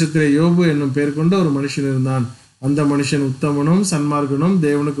தேசத்திலே யோபு என்னும் பெயர் கொண்ட ஒரு மனுஷன் இருந்தான். அந்த மனுஷன் உத்தமனும் சன்மார்க்கனும்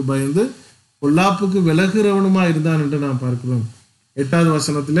தேவனுக்கு பயந்து பொல்லாப்புக்கு விலகுறவனுமா இருந்தான் என்று நாம் பார்க்கிறோம். 8வது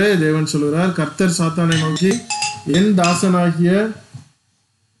வசனத்திலே தேவன் சொல்கிறார், கர்த்தர் சாத்தானை நோக்கி,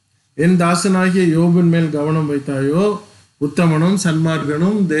 என் தாசனாகிய யோபின் மேல் கவனம் வைத்தாயோ, உத்தமனும்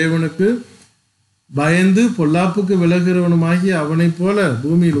சன்மார்க்கனும் தேவனுக்கு பயந்து பொல்லாப்புக்கு விலகுறவனுமாகிய அவனைப் போல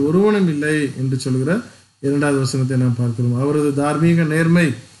பூமியில் ஒருவனும் இல்லை என்று சொல்கிற 2வது வசனத்தை நாம் பார்க்கிறோம். அவரது தார்மீக நேர்மை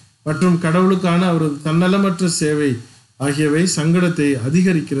மற்றும் கடவுளுக்கான அவரது தன்னலமற்ற சேவை ஆகியவை சங்கடத்தை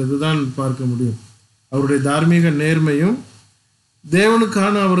அதிகரிக்கிறது தான் பார்க்க முடியும். அவருடைய தார்மீக நேர்மையும்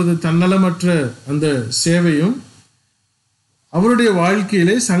தேவனுக்கான அவரது தன்னலமற்ற அந்த சேவையும் அவருடைய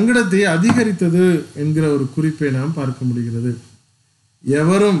வாழ்க்கையிலே சங்கடத்தை அதிகரித்தது என்கிற ஒரு குறிப்பை நாம் பார்க்க முடிகிறது.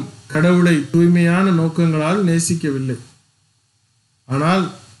 எவரும் கடவுளை தூய்மையான நோக்கங்களால் நேசிக்கவில்லை. ஆனால்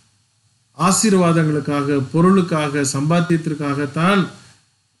ஆசீர்வாதங்களுக்காக, பொருளுக்காக, சம்பாத்தியத்திற்காகத்தான்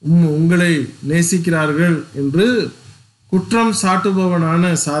உங்களை நேசிக்கிறார்கள் என்று குற்றம்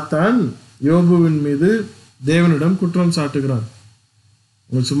சாட்டுபவனான சாத்தான் யோபுவின் மீது தேவனிடம் குற்றம் சாட்டுகிறான்.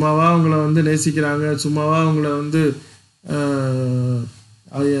 சும்மாவா உங்களை நேசிக்கிறாங்க, சும்மாவா உங்களை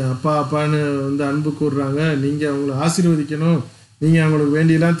அப்பா அப்பான்னு அன்பு கூறுறாங்க, நீங்கள் அவங்களை ஆசீர்வதிக்கணும், நீங்கள் அவங்களுக்கு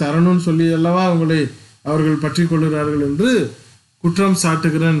வேண்டியெல்லாம் தரணும்னு சொல்லி அல்லவா அவர்கள் பற்றி கொள்கிறார்கள் என்று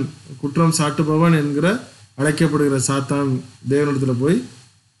குற்றம் சாட்டுபவன் என்கிற அழைக்கப்படுகிற சாத்தான் தேவனிடத்தில் போய்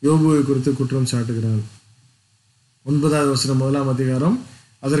யோபுவை குறித்து குற்றம் சாட்டுகிறான். 9வது வசனம் 1ஆம் அதிகாரம்.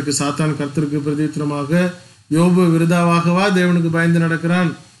 அதற்கு சாத்தான் கர்த்தருக்கு பிரதியுத்தரமாக, யோபு விருதாவாகவா தேவனுக்கு பயந்து நடக்கிறான்?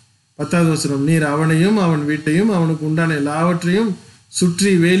 10வது வசனம், நீர் அவனையும் அவன் வீட்டையும் அவனுக்கு உண்டான எல்லாவற்றையும்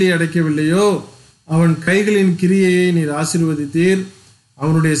சுற்றி வேலி அடைக்கவில்லையோ? அவன் கைகளின் கிரியையை நீர் ஆசீர்வதித்தீர்,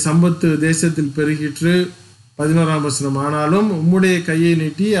 அவனுடைய சம்பத்து தேசத்தில் பெருகிற்று. 11ஆம் வசனம், ஆனாலும் உம்முடைய கையை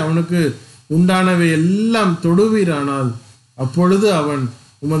நீட்டி அவனுக்கு உண்டானவை எல்லாம் தொடுவீரானால் அப்பொழுது அவன்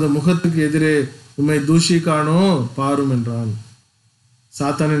உமது முகத்துக்கு எதிரே உம்மை தூஷிக்கானோ பாரும் என்றான்.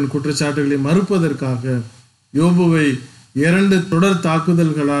 சாத்தானின் குற்றச்சாட்டுகளை மறுப்பதற்காக யோபுவை 2 தொடர்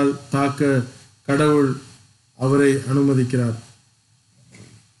தாக்குதல்களால் தாக்க கடவுள் அவரை அனுமதிக்கிறார்.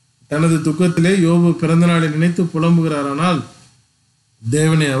 தனது துக்கத்திலே யோபு பிறந்த நாளை நினைத்து புலம்புகிறார். ஆனால்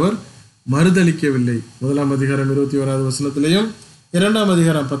தேவனை அவர் மறுதளிக்கவில்லை. 1ஆம் அதிகாரம் 21வது வசனத்திலேயும் 2ஆம்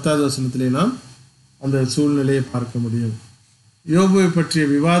அதிகாரம் 10வது வசனத்திலேயும் நாம் அந்த சூழ்நிலையை பார்க்க முடியும். யோபுவை பற்றிய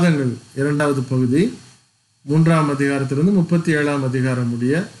விவாதங்கள் 2வது பகுதி 3ஆம் அதிகாரத்திலிருந்து 37ஆம் அதிகாரம்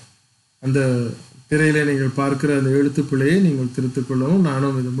முடிய. அந்த திரையிலே நீங்கள் பார்க்கிற அந்த எழுத்து பிழையை நீங்கள் திருத்திக் கொள்ளவும்,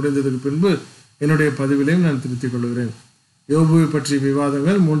 நானும் இது முடிந்ததுக்கு பின்பு என்னுடைய பதிவிலையும் நான் திருத்திக் கொள்கிறேன். யோபுவை பற்றிய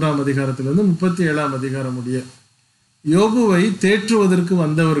விவாதங்கள் 3ஆம் அதிகாரத்திலிருந்து 37ஆம் அதிகாரம் முடிய. யோபுவை தேற்றுவதற்கு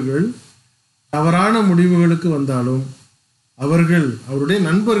வந்தவர்கள் தவறான முடிவுகளுக்கு வந்தாலும் அவர்கள் அவருடைய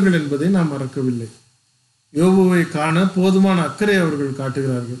நண்பர்கள் என்பதை நாம் மறக்கவில்லை. யோபுவை காண போதுமான அக்கறை அவர்கள்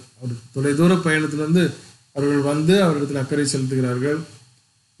காட்டுகிறார்கள். அவர் தொலைதூர பயணத்திலிருந்து அவர்கள் வந்து அவரிடத்தில் அக்கறை செலுத்துகிறார்கள்.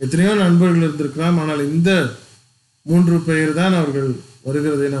 எத்தனையோ நண்பர்கள் இருந்திருக்கலாம், ஆனால் இந்த 3 பேர் தான் அவர்கள்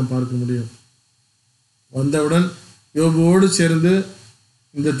வருகிறதை நாம் பார்க்க முடியும். வந்தவுடன் யோபுவோடு சேர்ந்து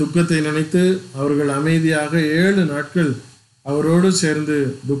இந்த துக்கத்தை நினைத்து அவர்கள் அமைதியாக 7 நாட்கள் அவரோடு சேர்ந்து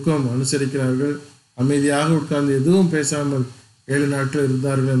துக்கம் அனுசரிக்கிறார்கள். அமைதியாக உட்கார்ந்து எதுவும் பேசாமல் 7 நாட்கள்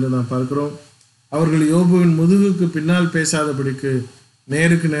இருந்தார்கள் என்று நாம் பார்க்கிறோம். அவர்கள் யோபுவின் முதுகுக்கு பின்னால் பேசாதபடிக்கு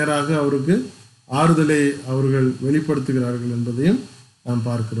நேருக்கு நேராக அவருக்கு ஆறுதலை அவர்கள் வெளிப்படுத்துகிறார்கள் என்பதையும் நாம்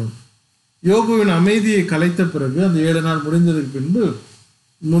பார்க்கிறோம். யோபுவின் அமைதியை கலைத்த பிறகு அந்த 7 நாள் முடிந்ததுக்கு பின்பு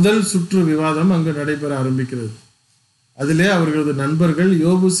முதல் சுற்று விவாதம் அங்கு நடைபெற ஆரம்பிக்கிறது. அதிலே அவர்களது நண்பர்கள்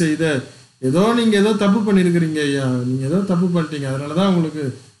யோபு செய்த நீங்க ஏதோ தப்பு பண்ணியிருக்கிறீங்க ஐயா, நீங்க ஏதோ தப்பு பண்ணிட்டீங்க, அதனாலதான் உங்களுக்கு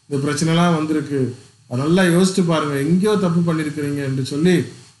இந்த பிரச்சனைலாம் வந்திருக்கு, நல்லா யோசிச்சு பாருங்க, எங்கேயோ தப்பு பண்ணியிருக்கிறீங்க என்று சொல்லி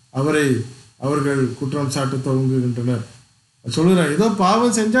அவர்கள் குற்றம் சாட்ட துவங்குகின்றனர். சொல்லுறான், ஏதோ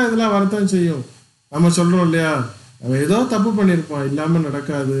பாவம் செஞ்சா இதெல்லாம் வரத்தான் செய்யும், நம்ம சொல்றோம் இல்லையா, அவன் ஏதோ தப்பு பண்ணியிருப்பான், இல்லாம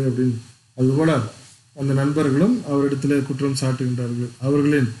நடக்காது அப்படின்னு. அதுபோல அந்த நண்பர்களும் அவரிடத்துல குற்றம் சாட்டுகின்றார்கள்.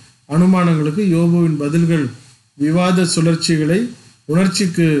 அவர்களின் அனுமானங்களுக்கு யோபுவின் பதில்கள் விவாத சுழற்சிகளை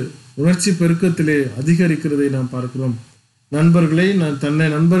உணர்ச்சி பெருக்கத்திலே அதிகரிக்கிறதை நாம் பார்க்கிறோம்.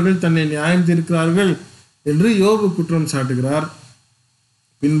 நண்பர்கள் தன்னை நியாயம் தீர்க்கிறார்கள் என்று யோபு குற்றம் சாட்டுகிறார்.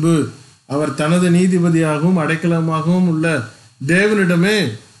 பின்பு அவர் தனது நீதிபதியாகவும் அடைக்கலமாகவும் உள்ள தேவனிடமே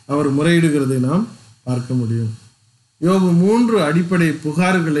அவர் முறையிடுகிறதை நாம் பார்க்க முடியும். யோபு 3 அடிப்படை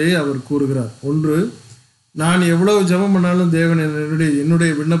புகார்களை அவர் கூறுகிறார். ஒன்று, நான் எவ்வளவு ஜெபம் பண்ணாலும் தேவன்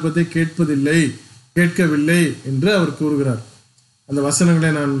என்னுடைய விண்ணப்பத்தை கேட்கவில்லை என்று அவர் கூறுகிறார். அந்த வசனங்களை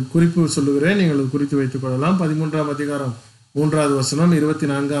நான் குறிப்பு சொல்லுகிறேன், நீங்கள் குறித்து வைத்துக் கொள்ளலாம். 13ஆம் அதிகாரம் 3வது வசனம்,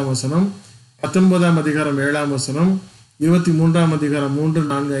 24ஆம் வசனம், 19ஆம் அதிகாரம் 7ஆம் வசனம், 23ஆம் அதிகாரம் 3,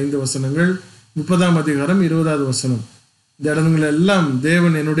 4, 5 வசனங்கள், 30ஆம் அதிகாரம் 20வது வசனம். இந்த இடங்கள் எல்லாம்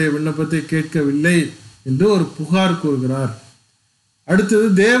தேவன் என்னுடைய விண்ணப்பத்தை கேட்கவில்லை என்று ஒரு புகார் கூறுகிறார். அடுத்தது,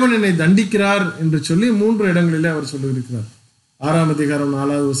 தேவன் என்னை தண்டிக்கிறார் என்று சொல்லி 3 இடங்களிலே அவர் சொல்லியிருக்கிறார். 6ஆம் அதிகாரம்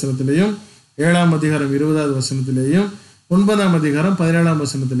 4வது வசனத்திலேயும், 7ஆம் அதிகாரம் 20வது வசனத்திலேயும், 9ஆம் அதிகாரம் 17ஆம்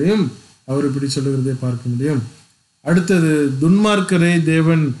வசனத்திலேயும் அவர் இப்படி சொல்லுகிறதை பார்க்க முடியும். அடுத்தது, துன்மார்க்கரை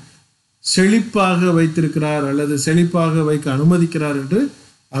தேவன் செழிப்பாக வைத்திருக்கிறார் அல்லது செழிப்பாக வைக்க அனுமதிக்கிறார் என்று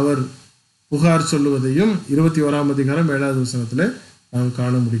அவர் புகார் சொல்லுவதையும் 21ஆம் அதிகாரம் 7வது வசனத்தில் நாம்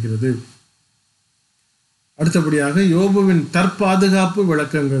காண முடிகிறது. அடுத்தபடியாக, யோபுவின் தற்பாதுகாப்பு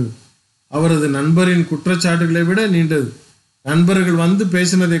விளக்கங்கள் அவரது நண்பரின் குற்றச்சாட்டுகளை விட நீண்டது. நண்பர்கள் வந்து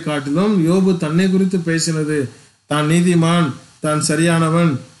பேசினதை காட்டிலும் யோபு தன்னை குறித்து பேசினது, தான் நீதிமான், தான்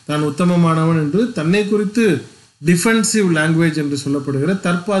சரியானவன், தான் உத்தமமானவன் என்று தன்னை குறித்து டிஃபென்சிவ் லாங்குவேஜ் என்று சொல்லப்படுகிற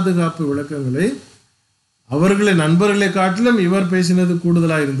தற்பாதுகாப்பு விளக்கங்களை அவர்களை நண்பர்களை காட்டிலும் இவர் பேசினது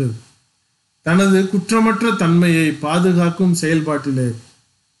கூடுதலாக இருந்தது. தனது குற்றமற்ற தன்மையை பாதுகாக்கும் செயல்பாட்டிலே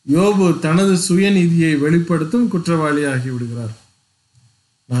யோபு தனது சுயநீதியை வெளிப்படுத்தும் குற்றவாளியாகி விடுகிறார்.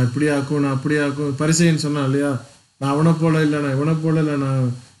 நான் இப்படி ஆக்கும், நான் அப்படி ஆக்கும். பரிசேயன் சொன்னான் இல்லையா, நான் அவனை போல இல்லை, நான் இவனை போல இல்லை, நான்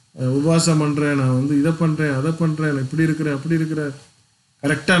உபவாசம் பண்ணுறேன், நான் இதை பண்ணுறேன், அதை பண்ணுறேன், நான் இப்படி இருக்கிறேன், அப்படி இருக்கிறேன்,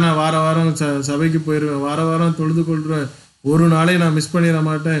 கரெக்டாக நான் வார வாரம் சபைக்கு போயிடுவேன், வார வாரம் தொழுது கொள்கிறேன், ஒரு நாளே நான் மிஸ் பண்ணிட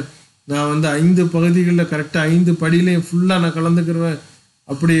மாட்டேன், நான் 5 பகுதிகளில் கரெக்டாக 5 படியிலையும் ஃபுல்லாக நான் கலந்துக்கிடுவேன்,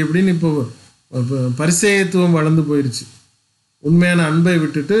 அப்படி இப்படின்னு இப்போ பரிசேயத்துவம் வளர்ந்து போயிடுச்சு. உண்மையான அன்பை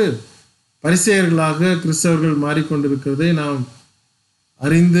விட்டுட்டு பரிசேயர்களாக கிறிஸ்தவர்கள் மாறிக்கொண்டிருக்கிறதை நாம்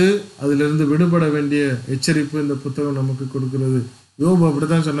அறிந்து அதிலிருந்து விடுபட வேண்டிய எச்சரிப்பு இந்த புத்தகம் நமக்கு கொடுக்கிறது. யோபு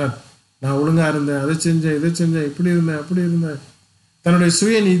அப்படித்தான் சொன்னார், நான் ஒழுங்கா இருந்தேன், அதை செஞ்சேன், இதை செஞ்சேன், இப்படி இருந்தேன், அப்படி இருந்தேன். தன்னுடைய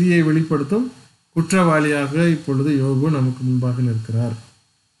சுய நீதியை வெளிப்படுத்தும் குற்றவாளியாக இப்பொழுது யோபு நமக்கு முன்பாக நிற்கிறார்.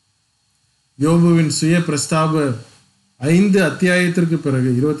 யோபுவின் சுய பிரஸ்தாப 5 அத்தியாயத்திற்கு பிறகு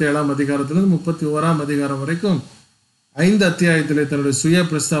 27ஆம் அதிகாரத்திலிருந்து 31ஆம் அதிகாரம் வரைக்கும் 5 அத்தியாயத்திலே தன்னுடைய சுய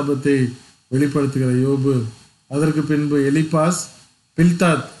பிரஸ்தாபத்தை வெளிப்படுத்துகிற யோபு, அதற்கு பின்பு எலிபாஸ்,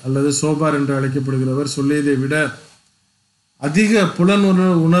 பில்தாத் அல்லது சோபார் என்று அழைக்கப்படுகிறவர் சொல்லியதை விட அதிக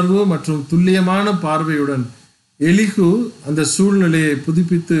உணர்வு மற்றும் துல்லியமான பார்வையுடன் எலிகு அந்த சூழ்நிலையை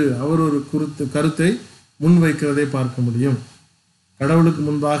புதுப்பித்து அவர் ஒரு கருத்தை முன்வைக்கிறதை பார்க்க முடியும். கடவுளுக்கு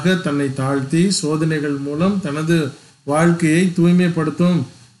முன்பாக தன்னை தாழ்த்தி சோதனைகள் மூலம் தனது வாழ்க்கையை தூய்மைப்படுத்தும்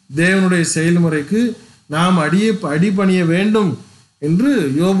தேவனுடைய செயல்முறைக்கு நாம் அடிபணிய வேண்டும் என்று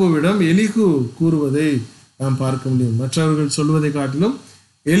யோபுவிடம் எலிகு கூறுவதை நாம் பார்க்க முடியும். மற்றவர்கள் சொல்வதை காட்டிலும்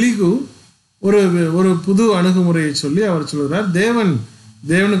எலிகு ஒரு புது அணுகுமுறையை சொல்லி அவர் சொல்கிறார்,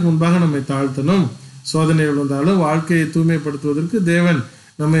 தேவனுக்கு முன்பாக நம்மை தாழ்த்தணும், சோதனைகள் வந்தாலும் வாழ்க்கையை தூய்மைப்படுத்துவதற்கு தேவன்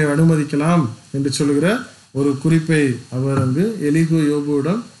நம்மை அனுமதிக்கலாம் என்று சொல்லுகிற ஒரு குறிப்பை அவர் அங்கு எலிகு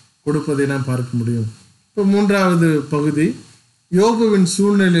யோபுவிடம் கொடுப்பதை நாம் பார்க்க முடியும். இப்போ 3வது பகுதி யோபுவின்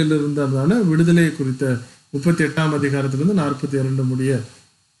சூழ்நிலையில் இருந்ததான விடுதலை குறித்த 38ஆம் அதிகாரத்திலிருந்து 42 முடிய.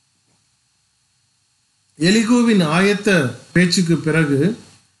 எலிகுவின் ஆயத்த பேச்சுக்கு பிறகு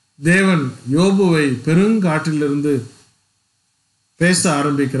தேவன் யோபுவை பெருங்காற்றிலிருந்து பேச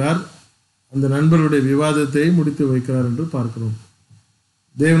ஆரம்பிக்கிறார். அந்த நண்பருடைய விவாதத்தை முடித்து வைக்கிறார் என்று பார்க்கிறோம்.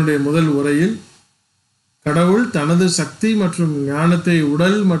 தேவனுடைய முதல் உரையில் கடவுள் தனது சக்தி மற்றும் ஞானத்தை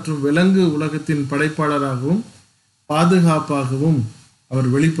உடல் மற்றும் விலங்கு உலகத்தின் படைப்பாளராகவும் பாதுகாப்பாகவும் அவர்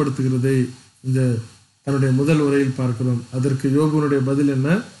வெளிப்படுத்துகிறதை இந்த தன்னுடைய முதல் உரையில் பார்க்கிறோம். அதற்கு யோபுனுடைய பதில் என்ன?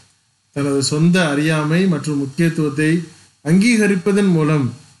 தனது சொந்த அறியாமை மற்றும் முக்கியத்துவத்தை அங்கீகரிப்பதன் மூலம்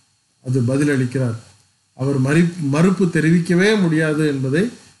அது பதிலளிக்கிறார். அவர் மறுப்பு தெரிவிக்கவே முடியாது என்பதை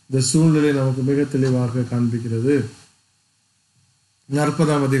இந்த சூழ்நிலை நமக்கு மிக தெளிவாக காண்பிக்கிறது.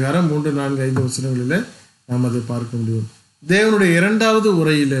 40ஆம் அதிகாரம் 3, 4, 5 வசனங்களிலே நாம் அதை பார்க்க முடியும். தேவனுடைய 2வது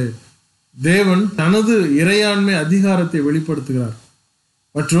உரையிலே தேவன் தனது இறையாண்மை அதிகாரத்தை வெளிப்படுத்துகிறார்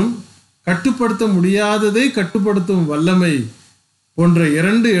மற்றும் கட்டுப்படுத்த முடியாததை கட்டுப்படுத்தும் வல்லமை போன்ற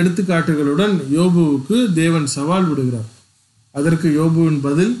 2 எடுத்துக்காட்டுகளுடன் யோபுவுக்கு தேவன் சவால் விடுகிறார். அதற்கு யோபுவின்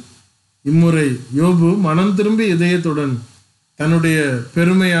பதில் இம்முறை யோபு மனம் திரும்பி இதயத்துடன் தன்னுடைய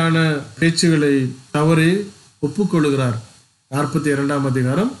பெருமையான பேச்சுகளை தவறி ஒப்புக்கொள்கிறார். 42ஆம்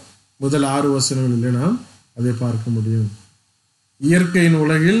அதிகாரம் முதல் 6 வசனங்களிலே நாம் அதை பார்க்க முடியும். இயற்கையின்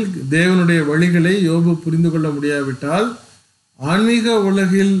உலகில் தேவனுடைய வழிகளை யோபு புரிந்து கொள்ள முடியாவிட்டால் ஆன்மீக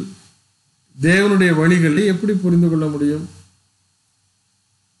உலகில் தேவனுடைய வழிகளை எப்படி புரிந்து கொள்ள முடியும்?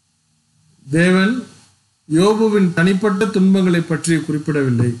 தேவன் யோபுவின் தனிப்பட்ட துன்பங்களை பற்றி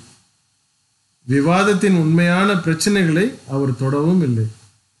குறிப்பிடவில்லை. விவாதத்தின் உண்மையான பிரச்சனைகளை அவர் தொடவும் இல்லை.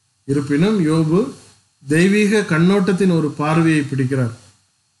 இருப்பினும் யோபு தெய்வீக கண்ணோட்டத்தின் ஒரு பார்வையை பிடிக்கிறார்.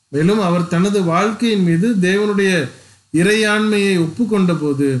 மேலும் அவர் தனது வாழ்க்கையின் மீது தேவனுடைய இறையாண்மையை ஒப்புக்கொண்ட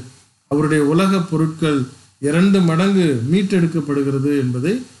போது அவருடைய உலக பொருட்கள் 2 மடங்கு மீட்டெடுக்கப்படுகிறது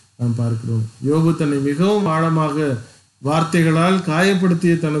என்பதை நாம் பார்க்கிறோம். யோபு தன்னை மிகவும் ஆழமாக வார்த்தைகளால்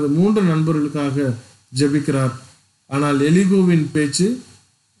காயப்படுத்திய தனது 3 நண்பர்களுக்காக ஜெபிக்கிறார். ஆனால் எலிகூவின் பேச்சு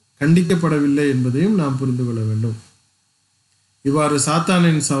கண்டிக்கப்படவில்லை என்பதையும் நாம் புரிந்து கொள்ள வேண்டும். இவ்வாறு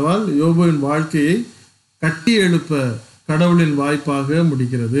சாத்தானின் சவால் யோபுவின் வாழ்க்கையை கட்டி எழுப்ப கடவுளின் வாய்ப்பாக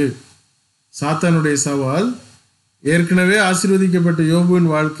முடிகிறது. சாத்தானுடைய சவால் ஏற்கனவே ஆசீர்வதிக்கப்பட்ட யோபுவின்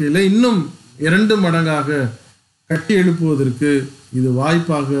வாழ்க்கையில இன்னும் 2 மடங்காக கட்டி எழுப்புவதற்கு இது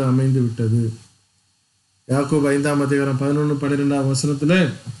வாய்ப்பாக அமைந்து விட்டது. யாக்கோபு 5ஆம் அதிகாரம் 11-12ஆம் வசனத்துல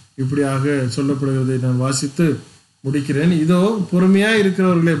இப்படியாக சொல்லப்படுகிறதை நான் வாசித்து முடிக்கிறேன். இதோ பொறுமையா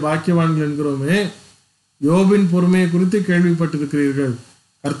இருக்கிறவர்களே பாக்கியவான்கள் என்கிறோமே, யோபின் பொறுமையை குறித்து கேள்விப்பட்டிருக்கிறீர்கள்,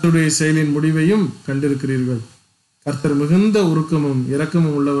 கர்த்தருடைய செயலின் முடிவையும் கண்டிருக்கிறீர்கள். கர்த்தர் மிகுந்த உருக்கமும்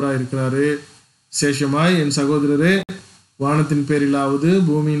இரக்கமும் உள்ளவராய் இருக்கிறாரே. சேஷமாய் என் சகோதரரே, வானத்தின் பேரிலாவது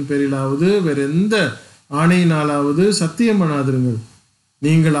பூமியின் பேரிலாவது வேற எந்த ஆணையினாலாவது சத்தியம் பண்ணாதிருங்கள்.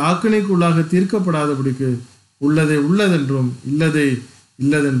 நீங்கள் ஆக்கினைக்குள்ளாக தீர்க்கப்படாதபடிக்கு உள்ளதை உள்ளதென்றும் இல்லதை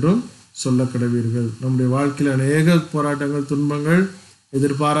இல்லதென்றும் சொல்ல கடவீர்கள். நம்முடைய வாழ்க்கையில் அநேக போராட்டங்கள், துன்பங்கள்,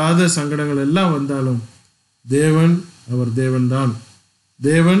 எதிர்பாராத சங்கடங்கள் எல்லாம் வந்தாலும் தேவன் அவர் தேவன்தான்.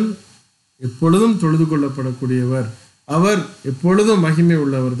 தேவன் எப்பொழுதும் தொழுது கொள்ளப்படக்கூடியவர். அவர் எப்பொழுதும் மகிமை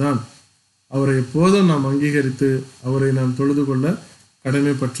உள்ளவர் தான். அவரை எப்போதும் நாம் அங்கீகரித்து அவரை நாம் தொழுது கொள்ள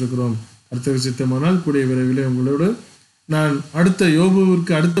கடமைப்பட்டிருக்கிறோம். கர்த்தருக்கு சித்தமானால் கூடிய விரைவிலே உங்களோடு நான் அடுத்த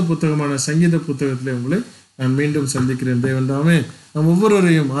யோபுவிற்கு அடுத்த புத்தகமான சங்கீத புத்தகத்திலே உங்களை நான் மீண்டும் சந்திக்கிறேன். தேவன் தாமே நம்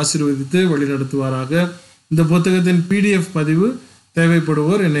ஒவ்வொருவரையும் ஆசீர்வதித்து வழி நடத்துவாராக. இந்த புத்தகத்தின் PDF பதிவு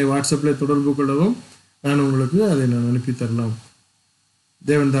தேவைப்படுவோர் என்னை வாட்ஸ்அப்பில் தொடர்பு கொள்ளவும், நான் உங்களுக்கு அதை நான் அனுப்பி தரலாம்.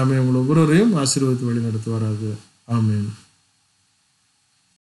 தேவன் தாமே உங்கள் ஒவ்வொருவரையும் ஆசீர்வதித்து வழி நடத்துவாராக. ஆமென்.